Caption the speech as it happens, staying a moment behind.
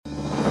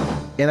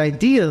And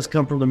ideas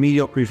come from the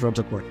medial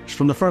prefrontal cortex,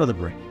 from the front of the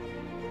brain.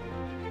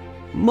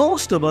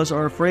 Most of us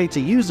are afraid to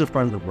use the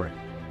front of the brain.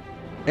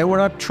 And we're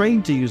not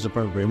trained to use the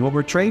front of the brain. What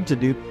we're trained to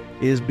do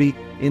is be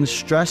in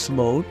stress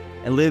mode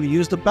and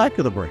use the back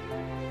of the brain.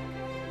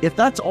 If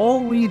that's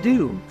all we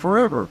do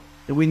forever,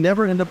 then we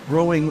never end up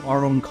growing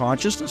our own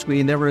consciousness.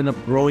 We never end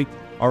up growing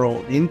our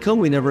own income.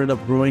 We never end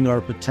up growing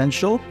our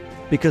potential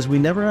because we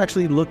never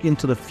actually look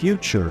into the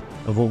future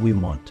of what we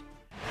want.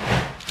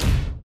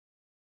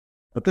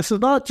 But this is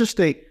not just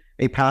a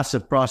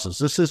passive process.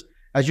 This is,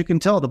 as you can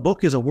tell, the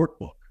book is a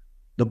workbook.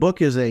 The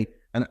book is an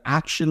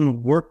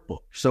action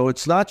workbook. So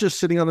it's not just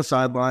sitting on the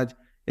sidelines.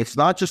 It's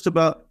not just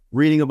about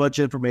reading a bunch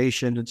of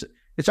information.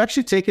 It's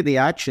actually taking the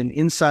action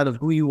inside of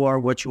who you are,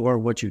 what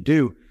you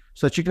do,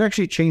 so that you can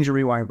actually change the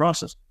rewiring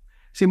process.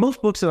 See,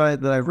 most books that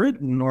I've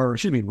written,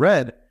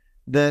 read,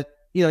 that,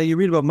 you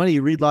read about money,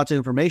 you read lots of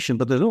information,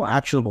 but there's no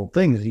actionable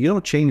things. You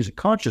don't change the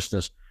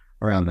consciousness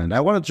around that. And I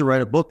wanted to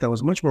write a book that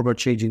was much more about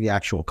changing the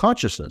actual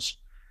consciousness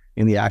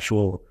in the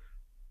actual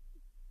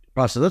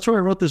process. That's why I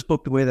wrote this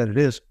book the way that it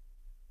is.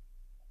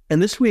 And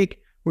this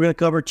week, we're going to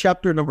cover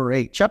chapter number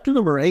 8. Chapter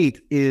number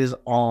 8 is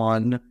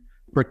on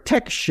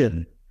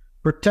protection.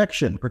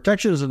 Protection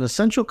is an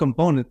essential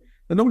component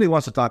that nobody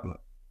wants to talk about.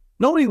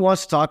 Nobody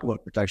wants to talk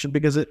about protection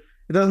because it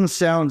doesn't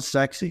sound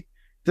sexy. It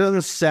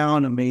doesn't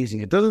sound amazing.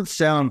 It doesn't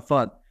sound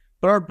fun.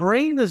 But our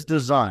brain is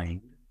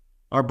designed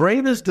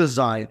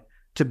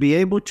to be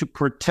able to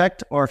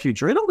protect our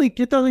future. It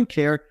doesn't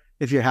care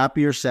if you're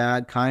happy or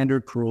sad, kind or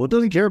cruel. It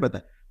doesn't care about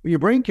that. What your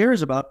brain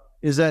cares about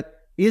is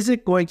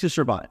it going to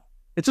survive?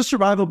 It's a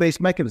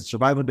survival-based mechanism,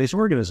 survival-based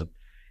organism.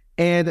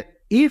 And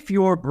if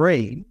your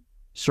brain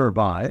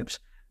survives,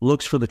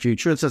 looks for the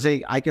future, and says,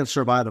 hey, I can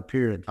survive a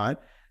period of time,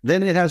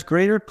 then it has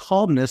greater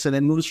calmness and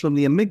it moves from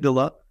the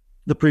amygdala,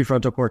 the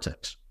prefrontal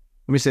cortex.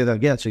 Let me say that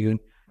again so you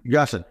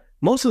grasp it.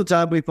 Most of the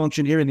time we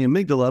function here in the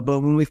amygdala,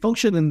 but when we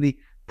function in the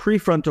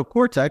prefrontal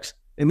cortex,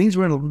 it means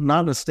we're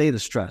not in a state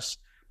of stress.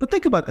 But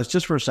think about this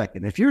just for a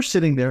second. If you're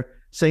sitting there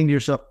saying to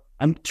yourself,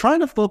 I'm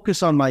trying to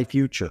focus on my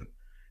future,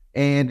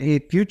 and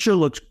future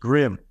looks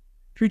grim,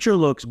 future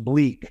looks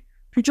bleak,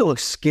 future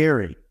looks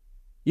scary,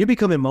 you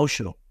become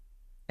emotional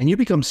and you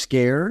become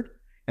scared,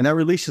 and that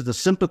releases the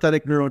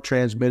sympathetic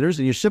neurotransmitters,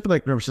 and your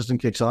sympathetic nervous system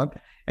kicks on,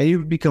 and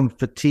you become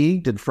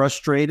fatigued and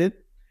frustrated,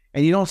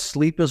 and you don't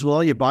sleep as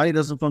well, your body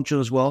doesn't function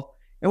as well.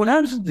 And what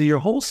happens is your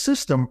whole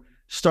system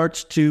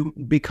starts to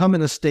become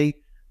in a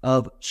state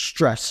of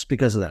stress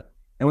because of that.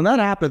 And when that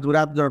happens, what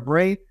happens, our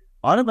brain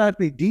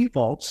automatically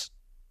defaults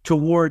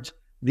towards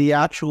the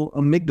actual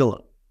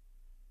amygdala.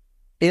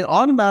 It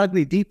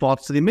automatically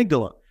defaults to the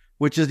amygdala,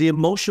 which is the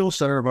emotional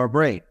center of our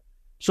brain.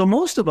 So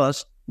most of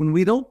us, when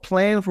we don't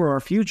plan for our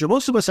future,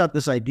 most of us have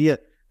this idea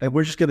that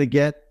we're just going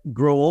to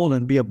grow old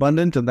and be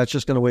abundant, and that's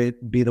just going to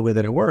be the way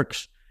that it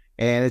works.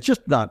 And it's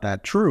just not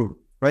that true,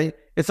 right?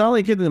 It's not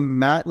like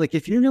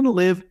if you're going to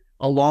live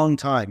a long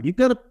time, you've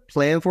got to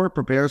plan for it,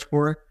 prepare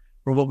for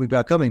what we've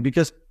got coming.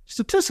 Because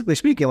statistically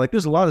speaking,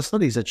 there's a lot of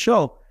studies that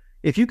show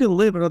if you can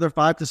live another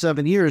 5 to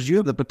 7 years, you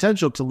have the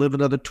potential to live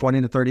another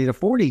 20 to 30 to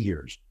 40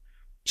 years.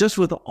 Just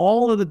with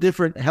all of the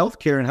different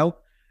healthcare and health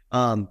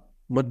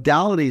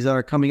modalities that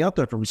are coming out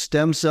there, from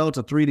stem cell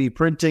to 3D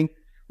printing.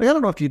 I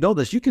don't know if you know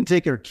this, you can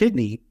take your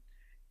kidney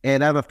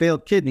and have a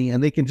failed kidney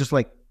and they can just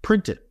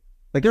print it.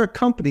 There are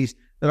companies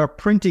that are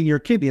printing your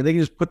kidney and they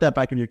can just put that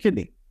back in your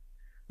kidney.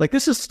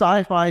 This is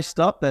sci-fi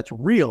stuff that's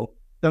real.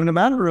 That in a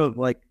matter of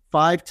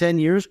 5-10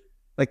 years,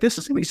 this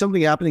is going to be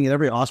something happening in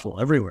every hospital,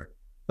 everywhere.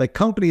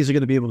 Companies are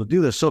going to be able to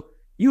do this. So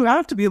you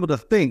have to be able to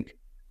think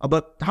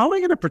about, how am I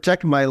going to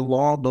protect the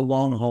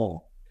long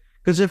haul?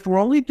 Because if we're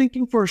only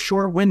thinking for a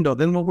short window,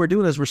 then what we're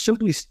doing is we're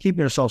simply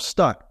keeping ourselves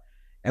stuck,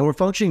 and we're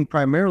functioning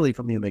primarily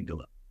from the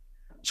amygdala.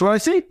 So when I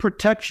say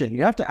protection,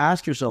 you have to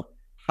ask yourself,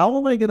 how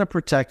am I going to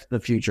protect the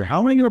future? How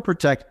am I going to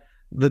protect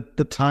the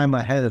time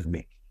ahead of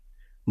me?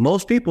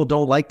 Most people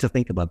don't like to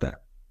think about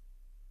that.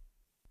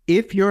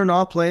 If you're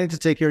not planning to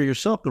take care of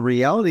yourself, the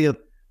reality of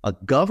a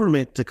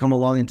government to come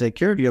along and take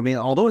care of you,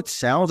 although it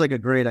sounds like a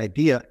great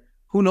idea,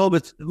 who knows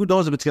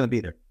if it's going to be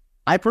there?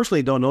 I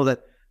personally don't know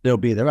that they'll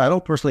be there. I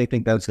don't personally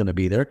think that it's going to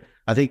be there.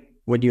 I think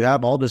when you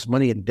have all this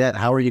money in debt,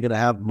 how are you going to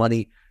have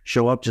money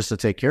show up just to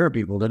take care of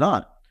people? They're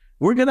not.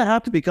 We're going to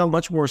have to become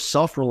much more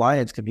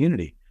self-reliant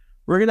community.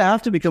 We're going to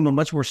have to become a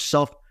much more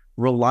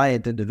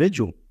self-reliant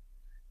individual.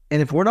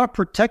 And if we're not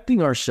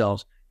protecting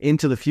ourselves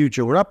into the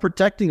future, we're not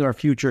protecting our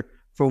future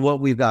for what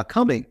we've got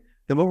coming,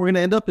 then what we're going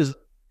to end up is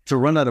to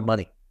run out of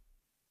money.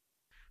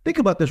 Think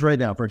about this right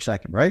now for a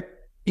second, right?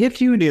 If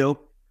you knew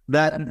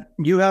that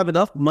you have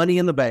enough money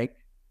in the bank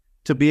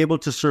to be able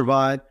to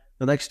survive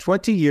the next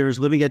 20 years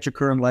living at your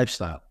current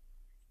lifestyle,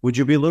 would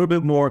you be a little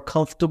bit more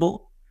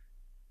comfortable?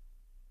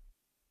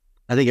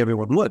 I think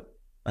everyone would.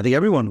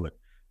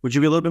 Would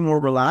you be a little bit more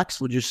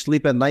relaxed? Would your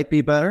sleep at night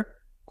be better?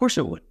 Of course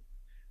it would.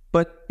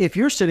 But if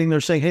you're sitting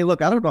there saying, hey,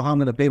 look, I don't know how I'm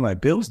going to pay my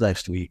bills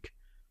next week,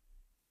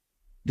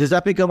 does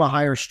that become a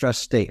higher stress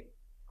state?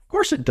 Of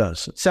course it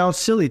does. It sounds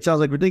silly. It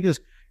sounds ridiculous.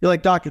 You're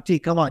like, Dr. T,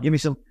 come on, give me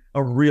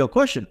a real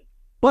question.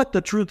 But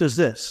the truth is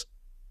this.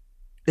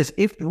 is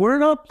if we're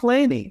not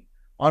planning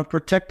on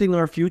protecting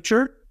our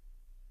future,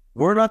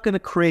 we're not going to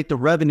create the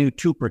revenue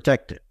to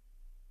protect it.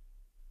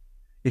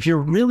 If you're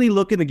really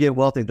looking to get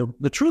wealthy,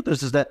 the truth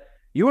is that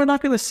you are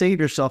not going to save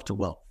yourself to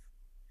wealth.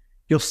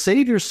 You'll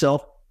save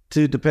yourself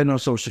to depend on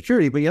Social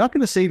Security, but you're not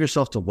going to save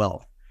yourself to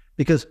wealth,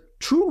 because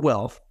true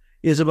wealth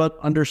is about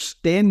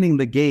understanding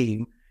the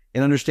game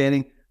and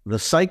understanding the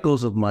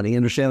cycles of money,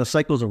 understand the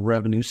cycles of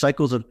revenue,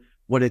 cycles of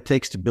what it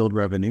takes to build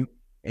revenue.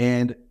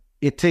 And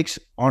it takes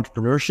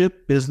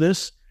entrepreneurship,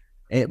 business,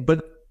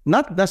 but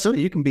not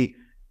necessarily you can be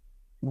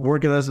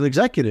working as an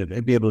executive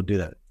and be able to do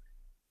that.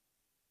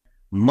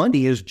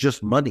 Money is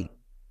just money.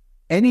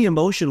 Any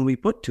emotion we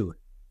put to it,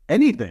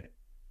 anything,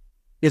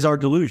 is our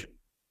delusion.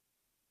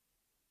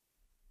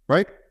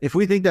 Right? If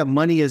we think that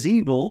money is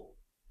evil,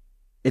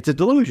 it's a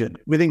delusion.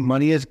 We think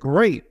money is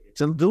great,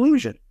 it's a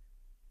delusion.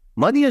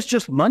 Money is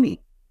just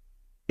money.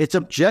 It's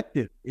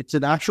objective. It's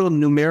an actual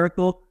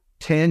numerical,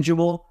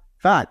 tangible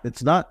fact.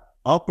 It's not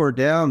up or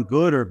down,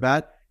 good or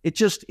bad. It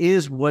just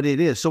is what it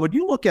is. So when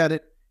you look at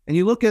it and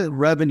you look at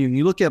revenue and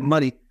you look at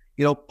money,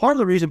 part of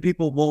the reason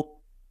people won't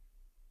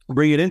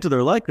bring it into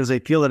their life because they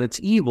feel that it's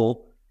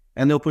evil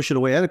and they'll push it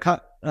away. I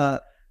had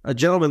a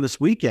gentleman this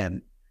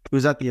weekend who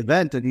was at the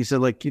event and he said,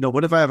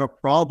 what if I have a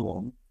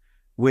problem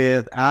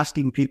with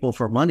asking people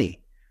for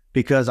money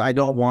because I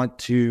don't want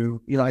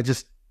to,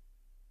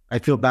 I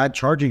feel bad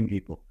charging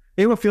people.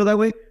 Anyone feel that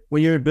way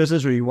when you're in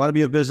business or you want to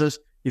be in business?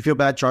 You feel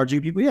bad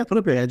charging people? Yeah, put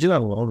up your hands. You're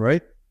not alone,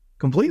 right?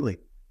 Completely.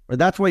 But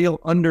that's why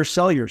you'll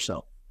undersell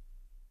yourself.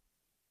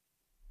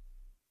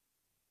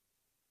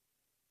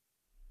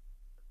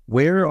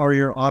 Where are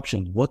your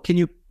options? What can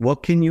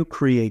you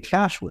create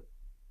cash with?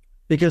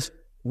 Because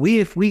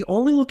if we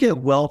only look at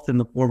wealth in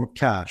the form of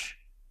cash,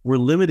 we're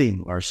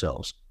limiting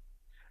ourselves.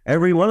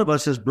 Every one of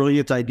us has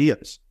brilliant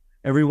ideas.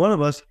 Every one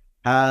of us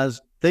has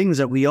things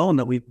that we own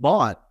that we've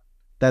bought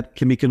that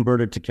can be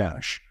converted to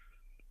cash.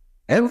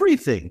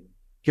 Everything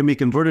can be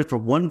converted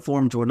from one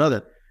form to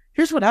another.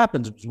 Here's what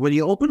happens. When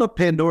you open up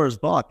Pandora's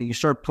box and you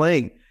start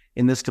playing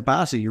in this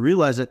capacity, you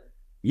realize that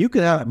you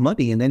could have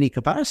money in any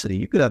capacity.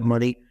 You could have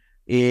money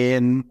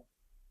in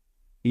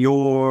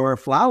your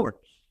flowers.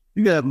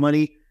 You could have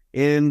money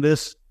in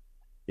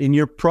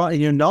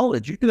your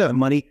knowledge. You could have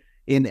money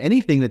in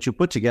anything that you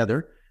put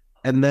together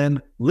and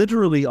then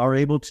literally are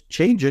able to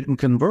change it and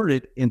convert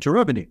it into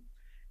revenue.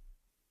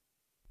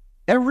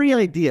 Every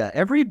idea,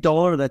 every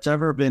dollar that's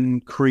ever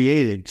been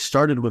created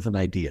started with an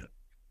idea.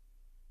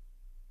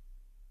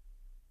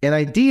 And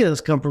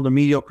ideas come from the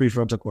medial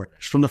prefrontal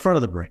cortex, from the front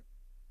of the brain.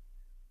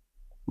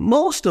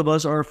 Most of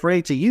us are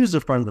afraid to use the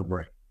front of the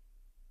brain.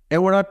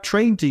 And we're not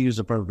trained to use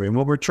the front of the brain.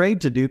 What we're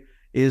trained to do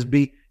is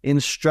be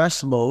in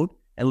stress mode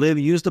and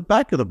use the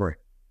back of the brain.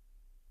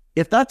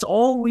 If that's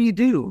all we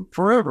do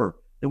forever,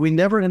 then we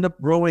never end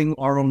up growing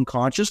our own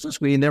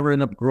consciousness. We never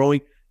end up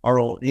growing our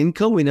own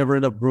income. We never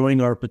end up growing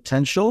our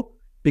potential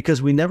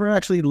because we never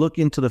actually look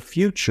into the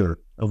future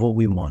of what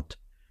we want.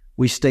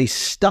 We stay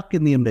stuck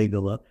in the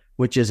amygdala,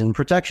 which is in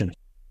protection.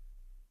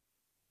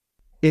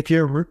 If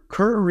your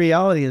current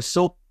reality is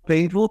so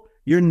painful,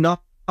 you're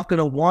not going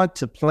to want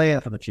to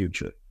plan for the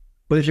future.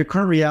 But if your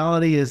current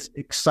reality is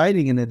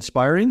exciting and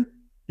inspiring,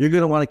 you're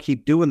going to want to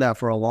keep doing that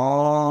for a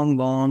long,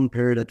 long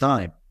period of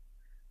time.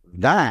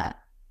 That,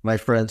 my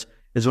friends,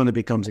 is when it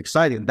becomes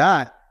exciting.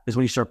 That is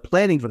when you start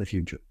planning for the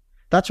future.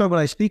 That's why when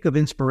I speak of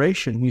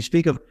inspiration,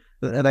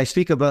 I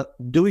speak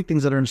about doing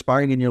things that are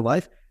inspiring in your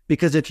life,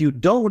 because if you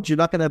don't, you're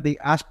not going to have the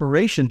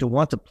aspiration to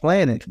want to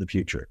plan into the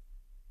future.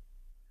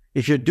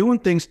 If you're doing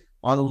things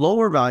on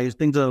lower values,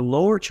 things that are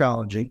lower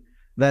challenging,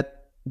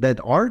 that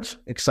aren't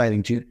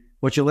exciting to you,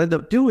 what you'll end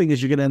up doing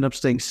is you're going to end up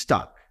staying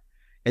stuck.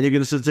 And you're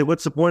going to say,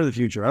 what's the point of the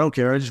future? I don't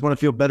care. I just want to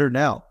feel better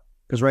now,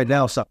 because right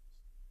now sucks.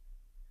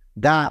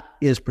 That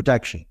is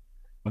protection.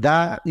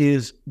 That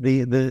is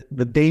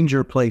the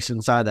danger place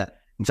inside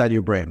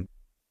your brain.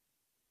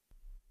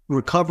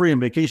 Recovery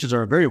and vacations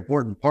are a very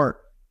important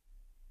part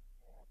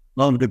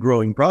of the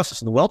growing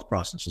process and the wealth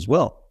process as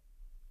well.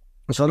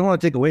 So I don't want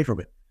to take away from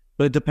it,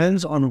 but it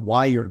depends on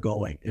why you're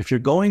going. If you're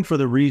going for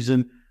the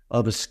reason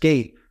of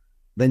escape,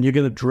 then you're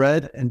going to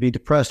dread and be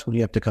depressed when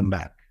you have to come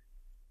back.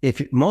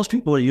 Most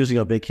people are using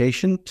a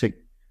vacation to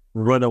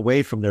run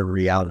away from their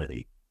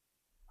reality.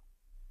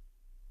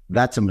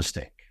 That's a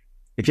mistake.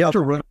 If you have to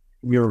run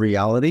from your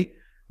reality,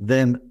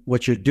 then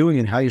what you're doing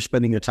and how you're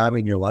spending your time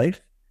in your life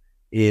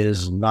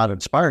is not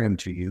inspiring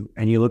to you,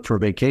 and you look for a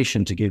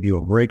vacation to give you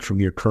a break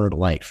from your current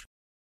life.